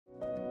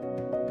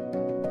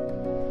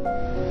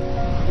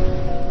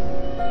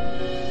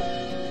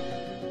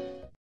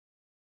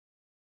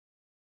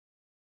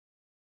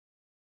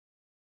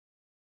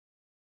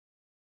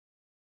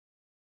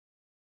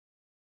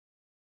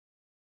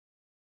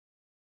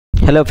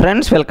Hello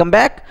friends, welcome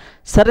back.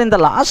 Sir, in the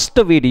last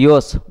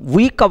videos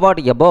we covered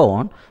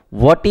about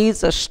what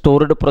is a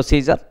stored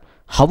procedure,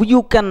 how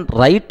you can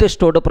write a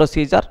stored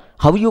procedure,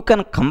 how you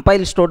can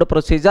compile stored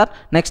procedure,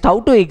 next how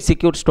to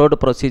execute stored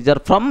procedure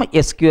from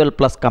SQL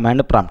plus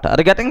command prompt. Are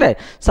you getting right?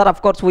 Sir,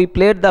 of course we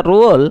played the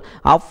role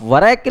of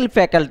Oracle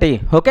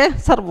faculty. Okay,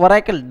 sir,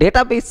 Oracle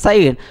database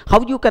side,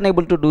 how you can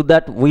able to do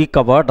that we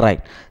covered,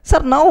 right? Sir,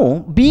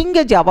 now being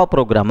a Java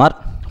programmer,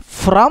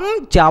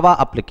 from Java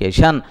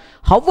application,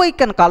 how I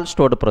can call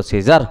stored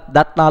procedure,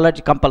 that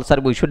knowledge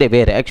compulsory we should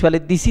aware. Actually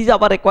this is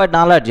our required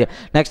knowledge.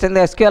 Next in the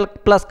SQL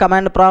plus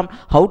command prompt,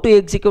 how to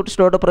execute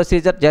stored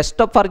procedure, just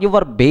for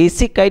your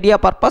basic idea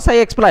purpose I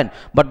explained.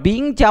 But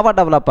being Java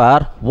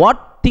developer,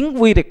 what thing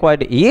we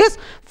required is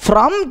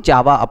from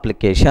Java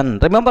application.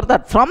 Remember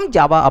that from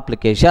Java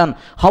application,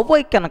 how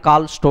I can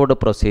call stored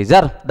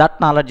procedure, that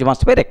knowledge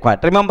must be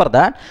required. Remember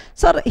that.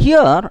 Sir,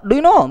 here, do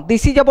you know,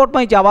 this is about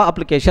my Java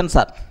application,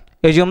 sir.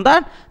 Assume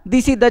that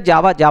this is the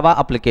Java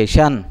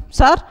application.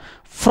 Sir,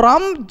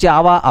 from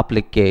Java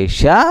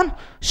application,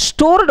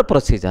 stored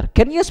procedure.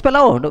 Can you spell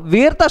out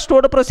where the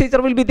stored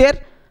procedure will be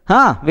there?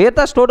 Where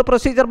the stored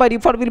procedure by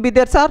default will be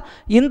there, sir?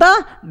 In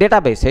the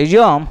database.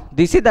 Assume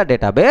this is the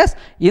database.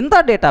 In the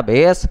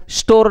database,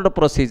 stored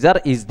procedure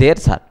is there,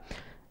 sir.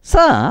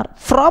 Sir,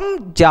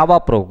 from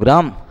Java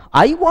program,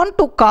 I want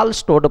to call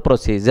stored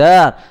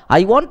procedure.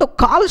 I want to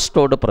call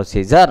stored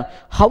procedure.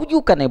 How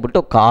you can able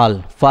to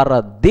call?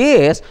 For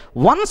this,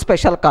 one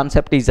special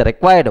concept is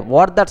required.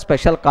 What that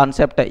special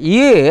concept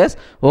is?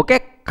 Okay,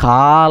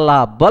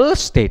 callable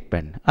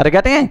statement. Are you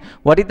getting it?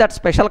 What is that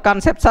special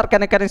concept, sir?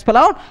 Can I spell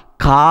out?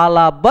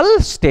 Callable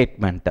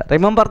statement.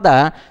 Remember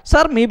that,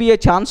 sir, maybe a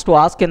chance to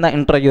ask in the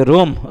interview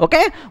room.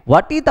 Okay,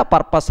 what is the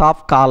purpose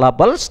of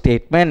callable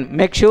statement?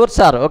 Make sure,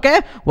 sir.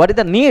 Okay, what is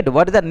the need?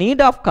 What is the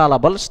need of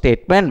callable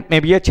statement?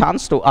 Maybe a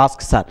chance to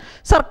ask, sir.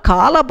 Sir,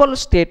 callable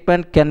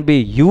statement can be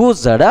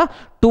used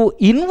to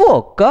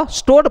invoke a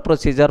stored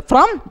procedure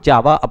from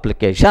Java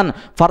application.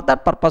 For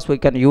that purpose, we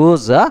can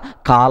use a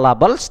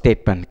callable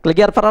statement.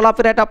 Clear for all of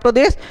you right up to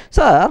this?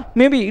 Sir,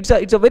 maybe it's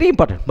a very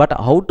important. But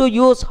how to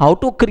use, how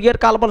to create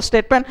callable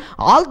statement,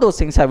 all those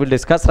things I will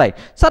discuss, right?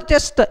 Sir,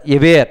 just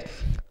aware,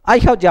 I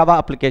have Java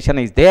application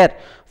is there.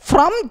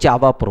 From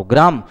Java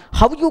program,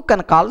 how you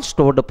can call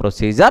stored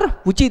procedure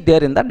which is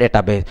there in the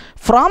database.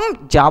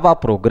 From Java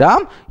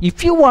program,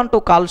 if you want to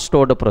call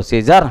stored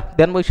procedure,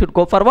 then we should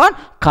go for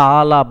what?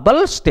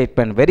 Callable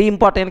statement. Very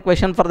important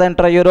question for the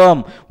interview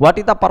room. What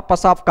is the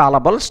purpose of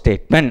callable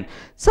statement?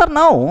 Sir,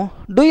 now,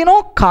 do you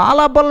know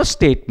callable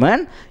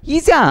statement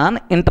is an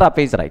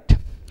interface, right?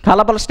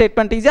 Callable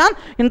statement is an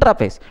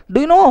interface. Do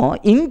you know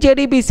in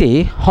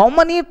JDBC how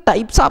many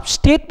types of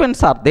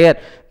statements are there?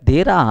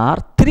 There are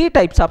 3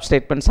 types of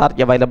statements are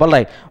available,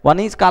 right? One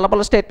is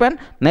callable statement.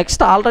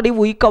 Next, already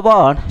we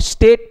covered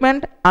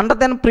statement and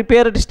then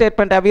prepared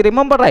statement. Have you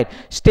remember, right?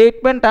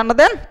 Statement and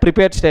then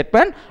prepared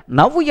statement.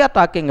 Now we are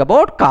talking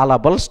about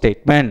callable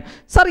statement.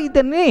 Sir, is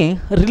there any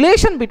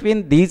relation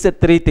between these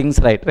 3 things,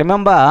 right?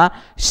 Remember,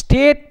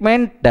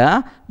 statement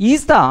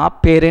is the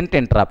parent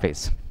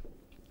interface.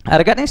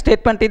 Regarding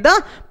statement is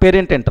the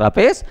parent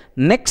interface.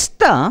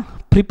 Next,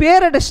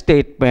 prepared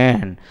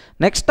statement.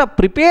 Next,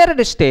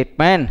 prepared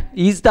statement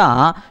is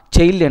the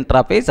child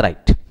interface,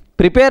 right?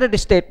 Prepared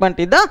statement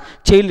is the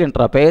child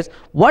interface.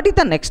 What is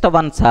the next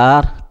one,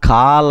 sir?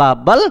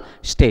 Callable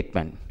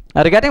statement.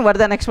 Are you getting what is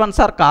the next one,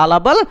 sir?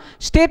 Callable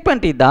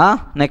statement is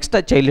the next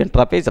child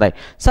interface, right?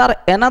 Sir,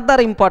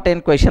 another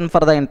important question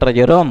for the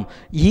interview room.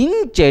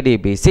 In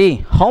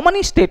JDBC, how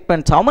many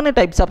statements, how many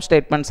types of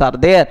statements are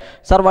there?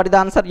 Sir, what is the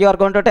answer you are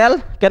going to tell?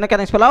 Can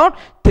I spell out?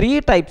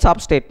 3 types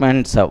of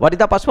statements. What is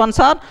the first one,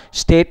 sir?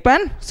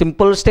 Statement,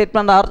 simple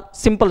statement or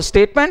simple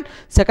statement.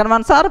 Second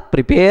one, sir,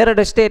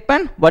 prepared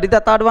statement. What is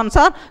the third one,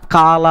 sir?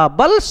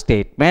 Callable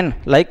statement.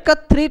 Like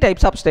 3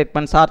 types of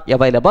statements are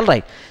available,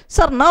 right?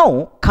 Sir,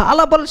 now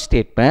callable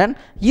statement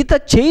is the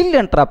child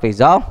interface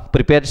of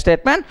prepared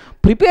statement.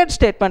 Prepared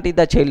statement is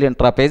the child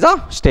interface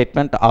of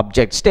statement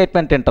object.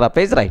 Statement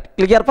interface, right?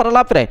 Clear for all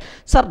of you, right?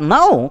 Sir,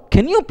 now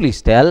can you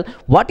please tell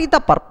what is the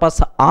purpose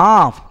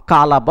of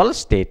callable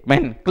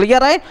statement? Clear,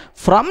 right?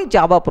 From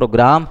Java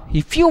program,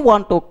 if you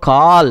want to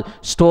call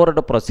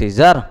stored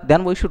procedure,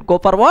 then we should go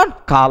for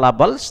what?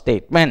 Callable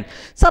statement.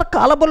 Sir,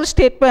 callable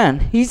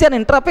statement is an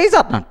interface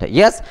or not?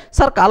 Yes,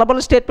 sir,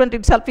 callable statement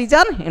itself is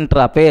an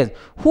interface.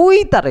 Who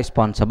is the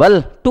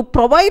responsible to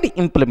provide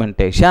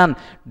implementation?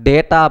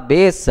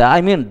 Database,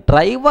 I mean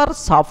driver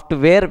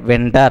software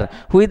vendor.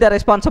 Who is the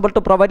responsible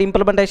to provide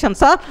implementation,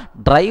 sir?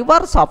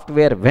 Driver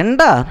software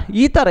vendor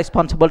is the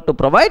responsible to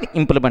provide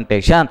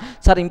implementation.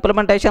 Sir,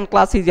 implementation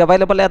class is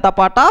available as a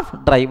part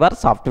of driver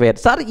software.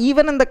 Sir,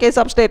 even in the case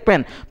of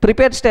statement,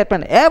 prepared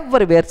statement,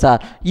 everywhere, sir,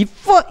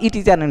 if it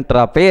is an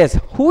interface,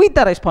 who is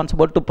the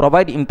responsible to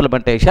provide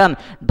implementation?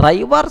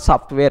 Driver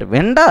software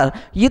vendor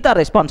is the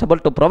responsible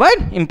to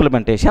provide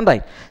implementation,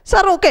 right?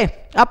 Sir,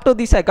 okay, up to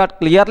this I got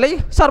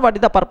clearly. Sir, what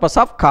is the purpose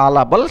of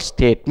callable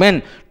statement?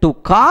 statement. To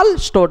call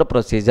stored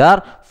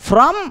procedure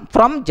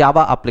from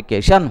Java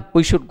application,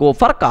 we should go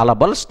for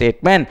callable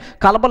statement.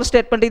 Callable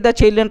statement is the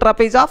child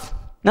interface of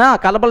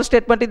callable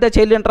statement is the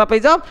child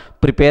interface of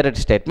prepared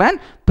statement.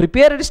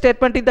 Prepared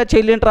statement is the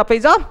child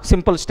interface of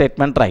simple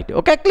statement, right?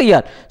 Okay,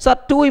 clear. So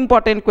two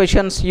important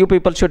questions you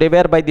people should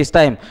aware by this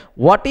time.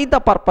 What is the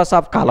purpose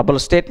of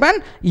callable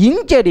statement? In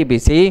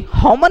JDBC,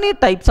 how many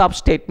types of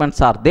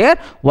statements are there?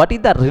 What is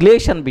the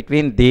relation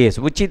between these?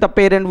 Which is the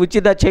parent, which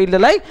is the child?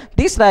 Like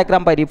this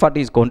diagram by default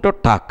is going to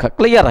talk.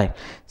 Clear, right?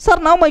 Sir,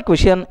 now my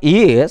question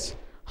is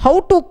how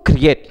to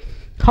create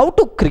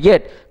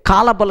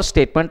callable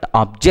statement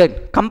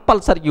object.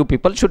 Compulsory you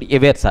people should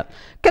aware, sir.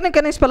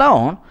 Can you spell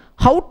out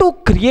how to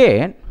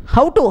create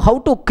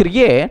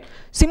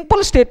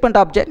simple statement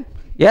object?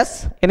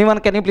 Yes, anyone,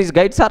 can you please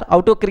guide, sir,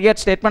 how to create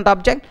statement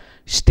object?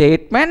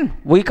 Statement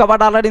we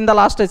covered already in the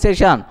last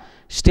session.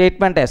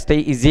 Statement st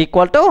is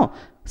equal to,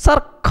 sir,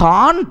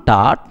 con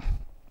dot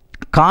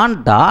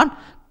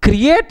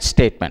create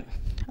statement.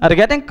 Are you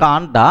getting?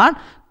 Con dot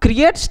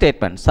create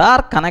statement,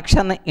 sir.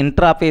 Connection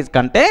interface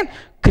contain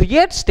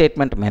create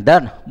statement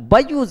method.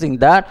 By using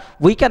that,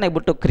 we can able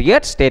to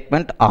create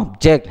statement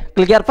object.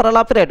 Clear for all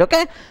of it?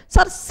 Okay,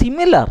 sir.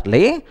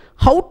 Similarly,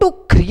 how to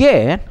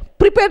create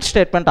prepared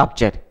statement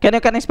object?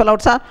 Can you spell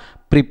out, sir?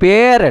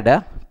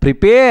 Prepared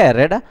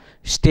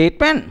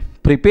statement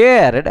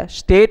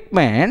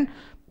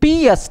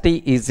PST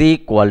is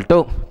equal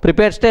to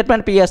prepared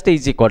statement PST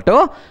is equal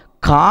to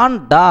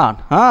con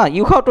dot,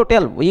 you have to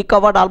tell. We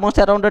covered almost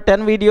around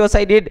 10 videos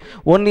I did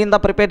only in the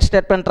prepared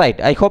statement,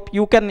 right? I hope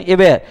you can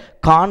aware.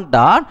 Con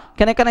dot,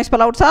 can I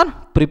spell out, sir?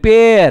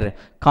 Prepare,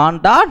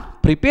 con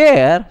dot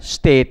prepare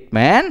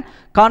statement,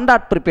 con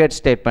dot prepared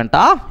statement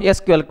of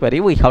SQL query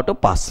we have to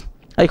pass.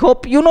 I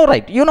hope you know,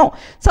 right? You know,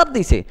 sir,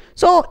 this is.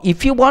 So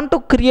if you want to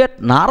create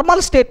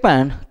normal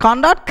statement, con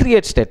dot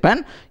create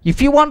statement.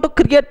 If you want to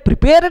create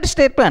prepared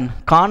statement,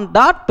 con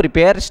dot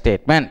prepare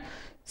statement.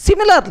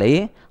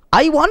 Similarly,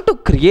 I want to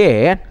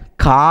create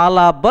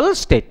callable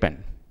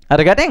statement. Are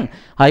you getting?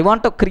 I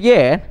want to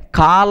create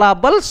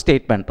callable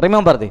statement.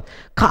 Remember this.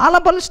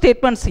 Callable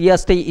statement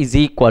CST is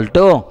equal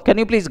to, can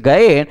you please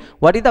guide?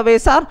 What is the way,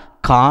 sir?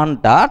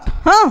 Con dot.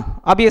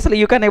 Obviously,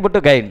 you can able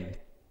to guide.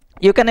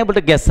 You can able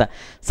to guess.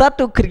 Sir,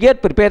 to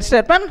create prepared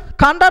statement,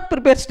 con dot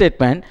prepared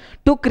statement.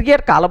 To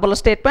create callable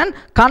statement,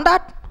 con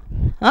dot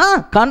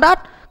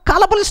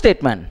callable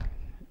statement.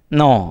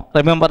 No,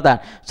 remember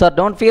that. So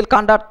don't feel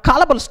con dot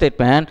callable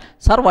statement.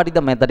 Sir, what is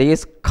the method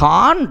is?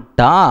 Con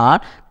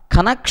dot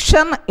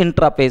connection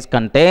interface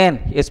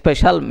contain a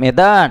special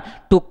method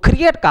to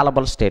create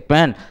callable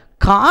statement.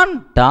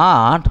 Con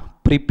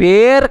dot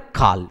prepare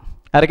call.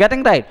 Are you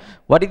getting right?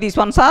 What is this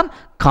one, sir?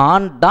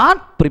 Con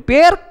dot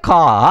prepare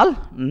call.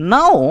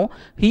 Now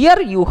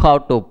here you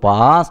have to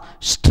pass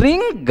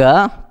string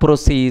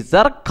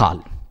procedure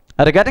call.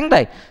 Are you getting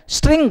right?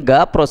 String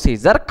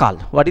procedure call.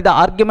 What is the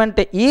argument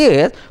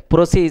is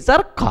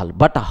procedure call.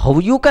 But how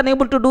you can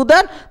able to do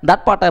that?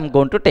 That part I am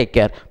going to take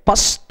care.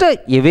 First,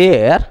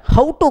 aware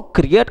how to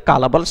create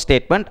callable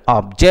statement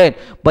object.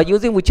 By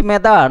using which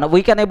method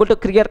we can able to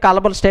create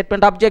callable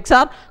statement objects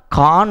are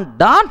con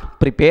dot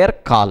prepare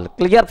call.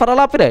 Clear for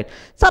all of it?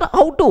 Sir,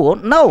 how to?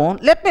 Now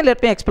let me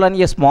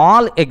explain a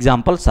small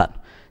example, sir.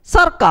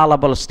 Sir,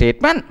 callable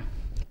statement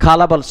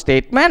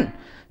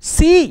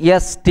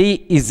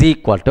CST is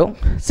equal to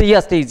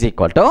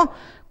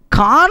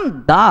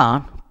con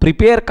dot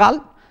prepare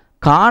call.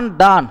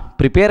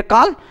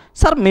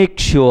 Sir, make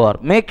sure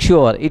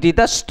it is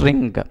the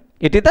string.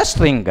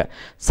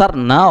 Sir,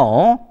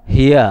 now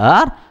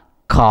here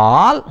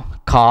call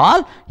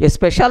a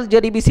special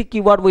JDBC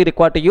keyword we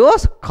require to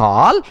use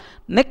call.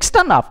 Next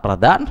and after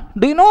that,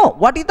 do you know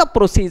what is the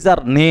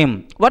procedure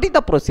name?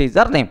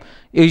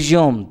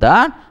 Assume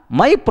that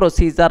my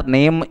procedure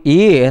name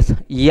is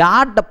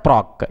yard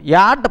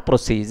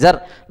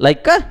procedure,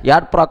 like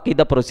yard proc is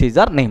the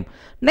procedure name.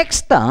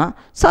 Next, sir,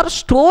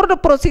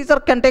 stored procedure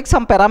can take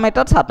some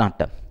parameters or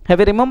not? Have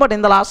you remembered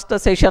in the last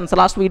sessions,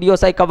 last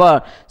videos I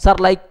covered, sir,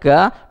 like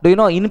do you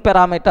know in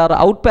parameter,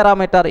 out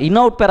parameter, in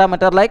out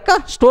parameter, like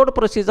stored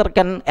procedure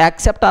can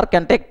accept or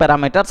can take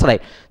parameters,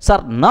 right?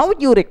 Sir, now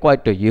you require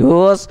to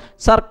use,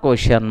 sir,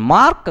 question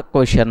mark,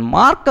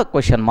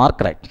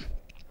 right?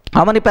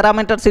 How many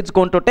parameters it's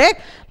going to take?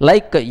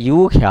 Like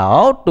you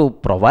have to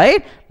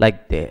provide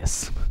like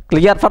this.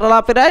 Clear for all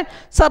of it, right?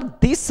 Sir,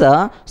 this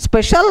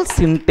special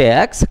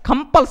syntax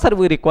compulsory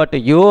we require to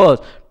use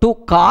to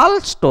call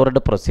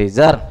stored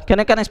procedure. Can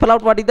I spell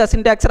out what is the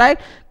syntax, right?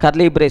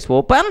 Curly brace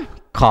open,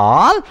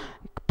 call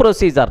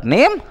procedure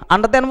name,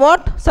 and then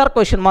what? Sir,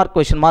 question mark,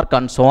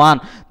 and so on.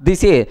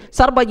 This is,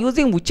 sir, by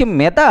using which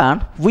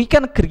method we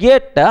can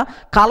create a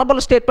callable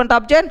statement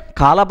object?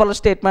 Callable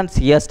statement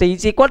CST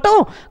is equal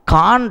to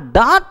con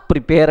dot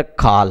prepare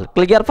call.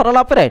 Clear for all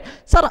of it?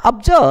 Sir,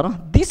 observe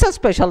this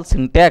special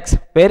syntax.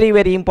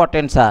 Very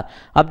important, sir.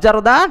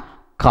 Observe that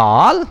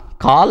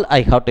call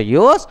I have to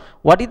use.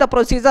 What is the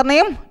procedure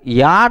name?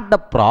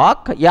 Add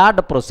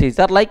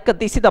procedure, like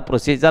this is the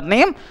procedure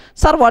name.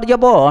 Sir, what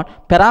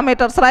about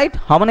parameters, right?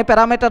 How many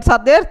parameters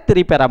are there?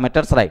 3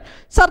 parameters, right?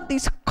 Sir,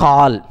 this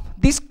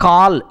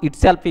call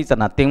itself is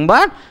nothing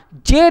but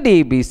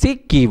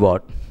JDBC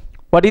keyword.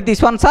 What is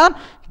this one, sir?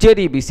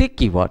 JDBC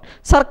keyword.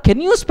 Sir, can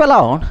you spell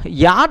out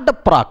add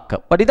proc?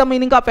 What is the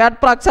meaning of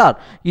add proc, sir?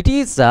 It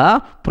is a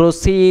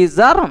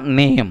procedure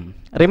name.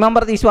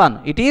 Remember this one,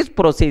 it is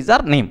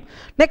procedure name.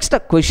 Next,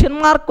 question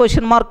mark.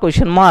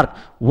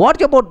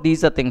 What about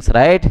these things,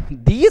 right?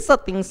 These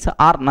things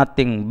are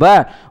nothing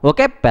but,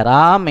 okay,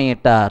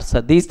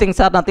 parameters. These things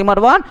are nothing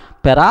but what?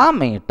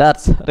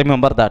 Parameters.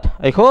 Remember that.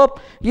 I hope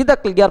is the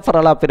clear for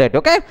all of you, right?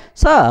 Okay.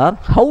 Sir,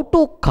 how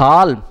to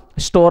call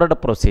stored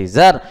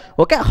procedure?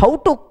 Okay, how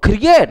to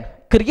create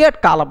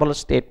callable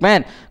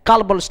statement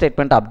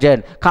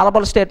object.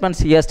 Callable statement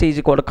CST is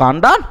equal to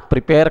conda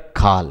prepare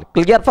call.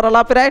 Clear for all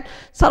of you, right?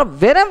 Sir,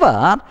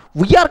 whenever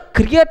we are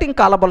creating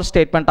callable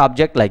statement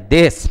object like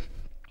this,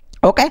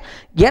 okay,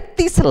 at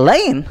this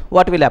line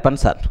what will happen,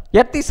 sir?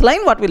 At this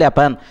line what will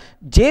happen?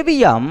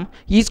 JVM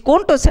is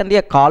going to send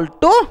a call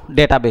to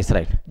database,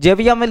 right?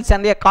 JVM will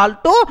send a call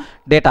to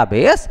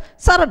database.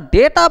 Sir,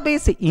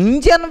 database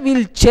engine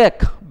will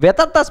check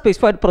whether the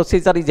specified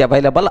procedure is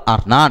available or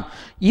not.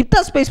 If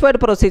the specified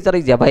procedure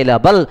is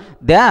available,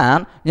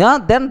 then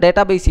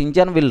database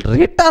engine will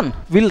return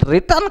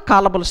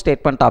callable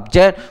statement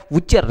object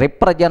which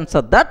represents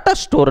that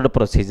stored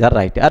procedure,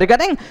 right? Are you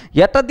getting?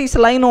 At this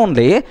line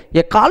only,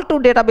 a call to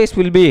database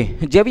will be,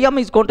 JVM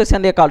is going to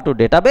send a call to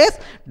database.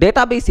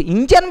 Database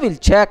engine will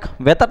check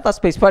whether the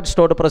specified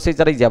stored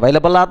procedure is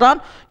available or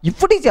not.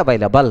 If it is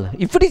available,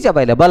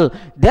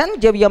 then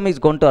JVM is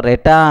going to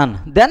return.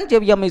 Then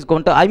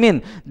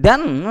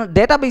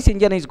database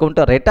engine is going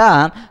to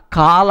return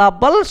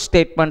callable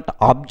statement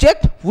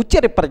object which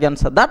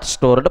represents that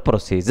stored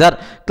procedure.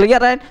 Clear,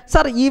 right?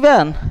 Sir,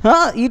 even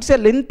it's a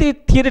lengthy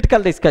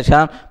theoretical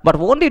discussion, but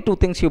only 2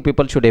 things you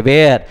people should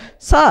aware.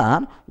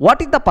 Sir,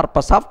 what is the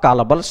purpose of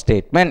callable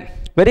statement?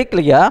 Very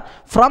clear.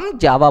 From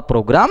Java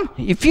program,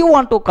 if you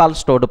want to call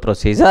stored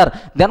procedure,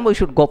 then we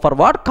should go for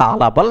what?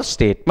 Callable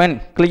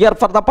statement. Clear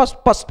for the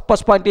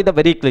first point is the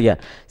very clear.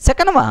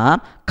 Second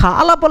one,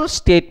 callable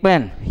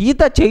statement is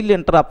the child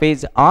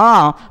interface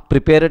of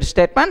prepared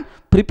statement.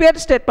 Prepared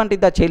statement is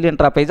the child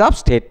interface of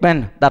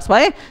statement. That's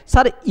why,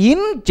 sir,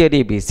 in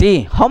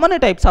JDBC, how many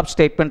types of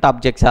statement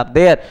objects are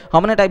there? How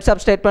many types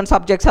of statements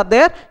objects are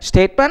there?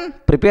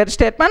 Statement, prepared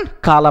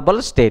statement,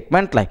 callable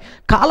statement. Like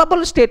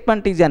callable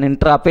statement is an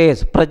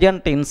interface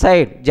present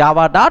inside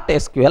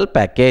java.sql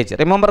package.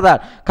 Remember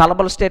that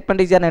callable statement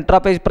is an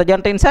interface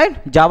present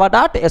inside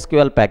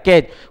java.sql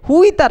package.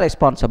 Who is the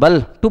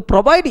responsible to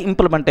provide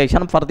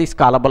implementation for this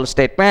callable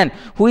statement?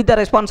 Who is the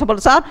responsible,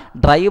 sir?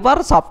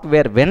 Driver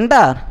software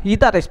vendor is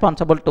the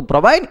responsible to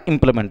provide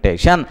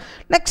implementation.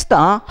 Next,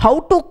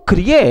 how to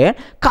create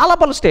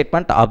callable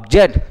statement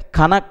object?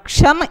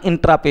 Connection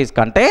interface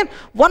contain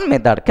one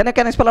method. Can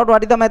I spell out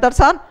what is the method,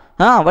 sir?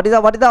 What is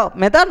the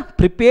method?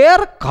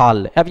 Prepare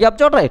call. Have you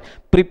observed, right?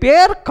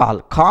 Prepare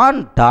call.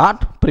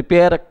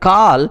 Prepare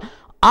call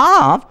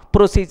of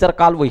procedure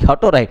call we have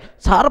to write.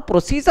 Sir,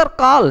 procedure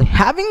call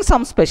having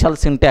some special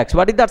syntax.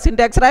 What is that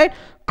syntax, right?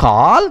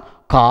 Call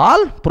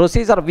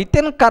procedure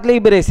within curly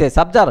braces.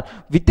 Observe,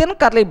 within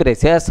curly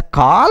braces,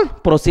 call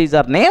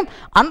procedure name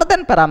and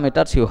then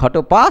parameters you have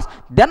to pass.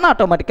 Then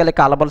automatically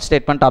callable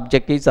statement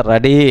object is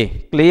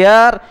ready.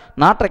 Clear?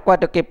 Not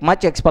required to keep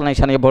much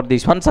explanation about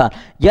this one, sir.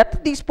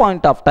 At this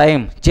point of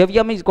time,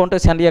 JVM is going to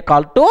send a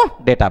call to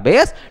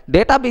database.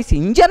 Database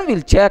engine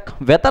will check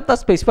whether the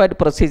specified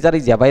procedure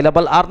is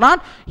available or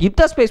not. If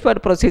the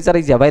specified procedure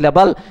is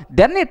available,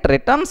 then it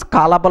returns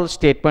callable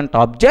statement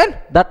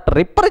object that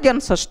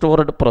represents a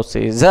stored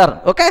procedure.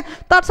 Okay,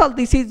 that's all.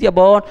 This is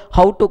about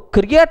how to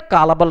create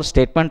callable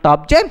statement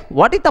object.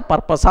 What is the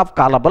purpose of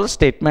callable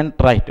statement,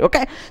 right?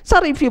 Okay,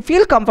 sir, if you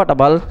feel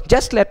comfortable,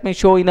 just let me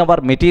show in our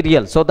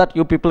material so that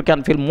you people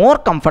can feel more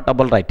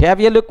comfortable, right?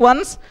 Have a look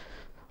once.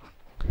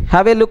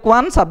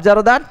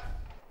 Observe that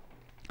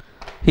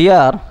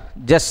here.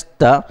 Just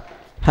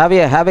have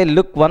a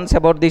look once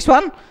about this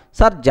one.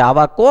 Sir,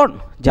 Java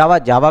code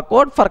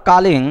for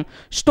calling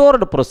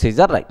stored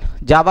procedure, right?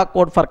 Java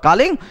code for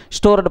calling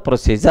stored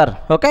procedure.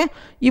 Okay,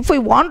 if we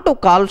want to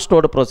call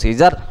stored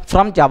procedure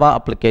from Java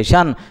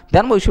application,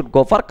 then we should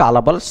go for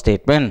callable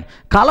statement.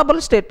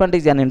 Callable statement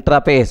is an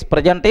interface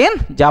present in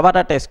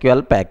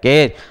java.sql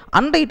package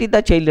and it is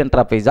the child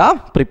interface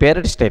of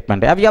prepared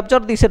statement. Have you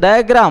observed this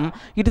diagram?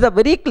 It is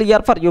very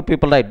clear for you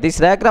people, right? This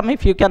diagram,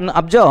 if you can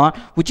observe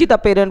which is the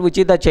parent, which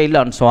is the child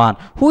and so on.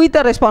 Who is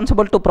the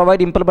responsible to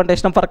provide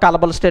implementation for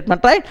callable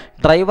statement, right?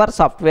 Driver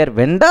software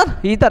vendor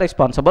is the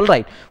responsible,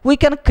 right? We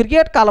can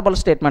create callable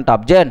statement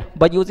object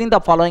by using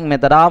the following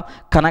method of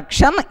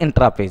connection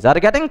interface. Are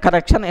you getting?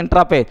 Connection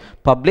interface.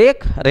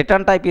 Public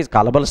return type is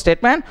callable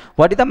statement.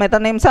 What is the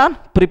method name, sir?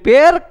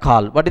 Prepare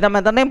call. What is the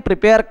method name?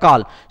 Prepare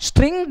call.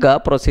 String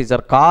procedure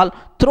call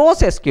throws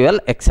SQL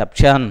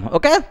exception.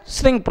 Okay,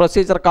 string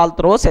procedure call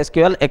throws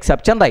SQL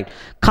exception, right?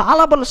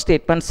 Callable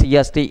statement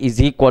CST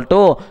is equal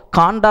to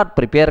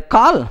con.prepare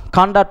call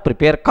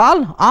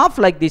of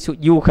like this.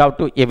 You have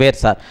to aware,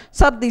 sir.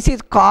 Sir, this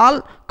is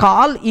call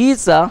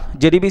is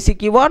JDBC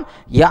keyword,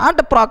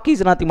 add proc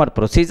is nothing but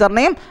procedure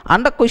name,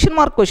 and the question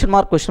mark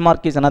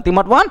is nothing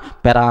but one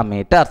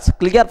parameters.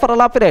 Clear for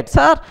all of it,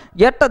 sir?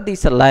 Yet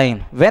this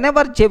line,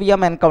 whenever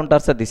JVM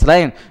encounters this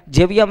line,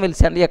 JVM will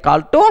send a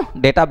call to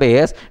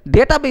database.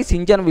 Database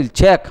engine will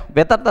check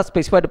whether the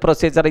specified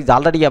procedure is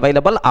already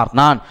available or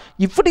not.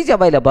 If it is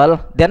available,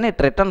 then it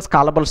returns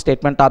callable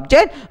statement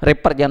object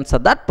represents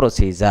that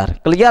procedure.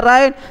 Clear,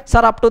 right?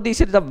 Sir, up to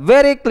this it is a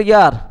very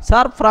clear.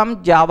 Sir,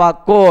 from Java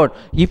code,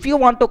 if you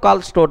want to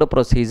call stored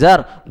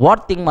procedure,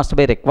 what thing must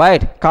be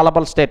required?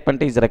 Callable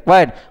statement is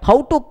required.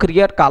 How to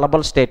create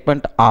callable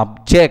statement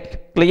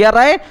object? Clear,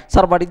 right?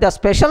 Sir, what is the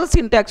special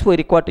syntax we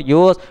require to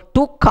use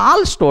to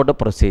call stored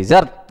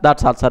procedure?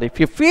 That's all, sir. If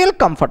you feel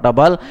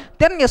comfortable,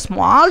 then a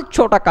small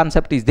chota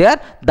concept is there.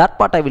 That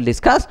part I will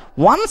discuss.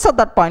 Once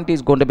that point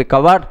is going to be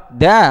covered,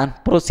 then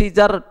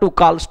procedure to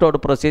call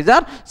stored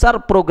procedure, sir,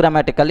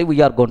 programmatically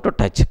we are going to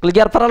touch.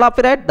 Clear for all of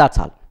it? That's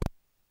all.